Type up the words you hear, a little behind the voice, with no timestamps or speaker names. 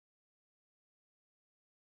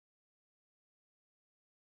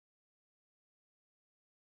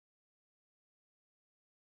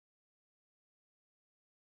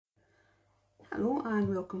Hello and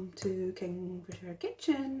welcome to Kingfisher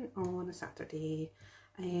Kitchen on a Saturday.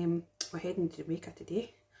 We're heading to Jamaica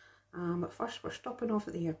today, but first we're stopping off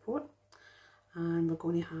at the airport and we're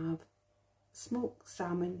going to have smoked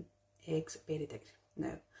salmon, eggs, Benedict.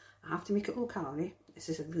 Now, I have to make it low calorie. This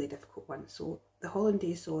is a really difficult one. So the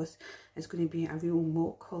hollandaise sauce is going to be a real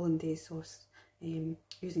milk hollandaise sauce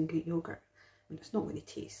using Greek yogurt. I mean, it's not going to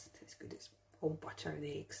taste as good as all butter and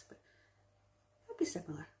eggs, but it'll be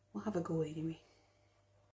similar. We'll have a go anyway.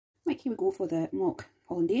 Right, here we go for the mock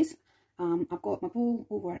hollandaise. I've got my bowl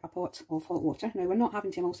over a pot of hot water. Now, we're not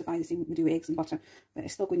having to emulsify the same we do with eggs and butter, but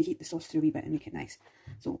it's still going to heat the sauce through a wee bit and make it nice.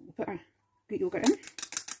 So we'll put our Greek yogurt in.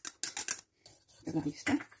 Give that a wee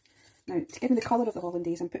stir. Now, to give me the colour of the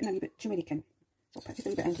hollandaise, I'm putting a wee bit turmeric in. So I'll put just a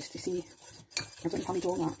wee bit in just to see. I don't need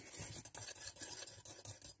all that. A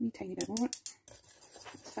wee tiny bit more.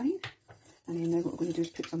 That's fine. And then now what we're going to do is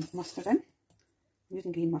put some mustard in. I'm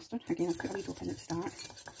using green mustard. Again, I've put a wee drop in at the start.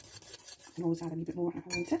 I can always add a wee bit more if I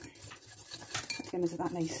want it. That gives it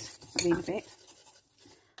that nice rain effect.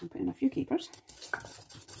 I'm putting a few capers.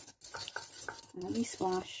 And a wee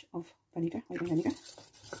splash of vinegar, white vinegar.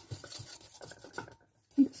 A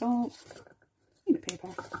wee bit of salt, a wee bit of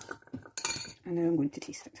pepper. And now I'm going to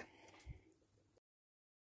taste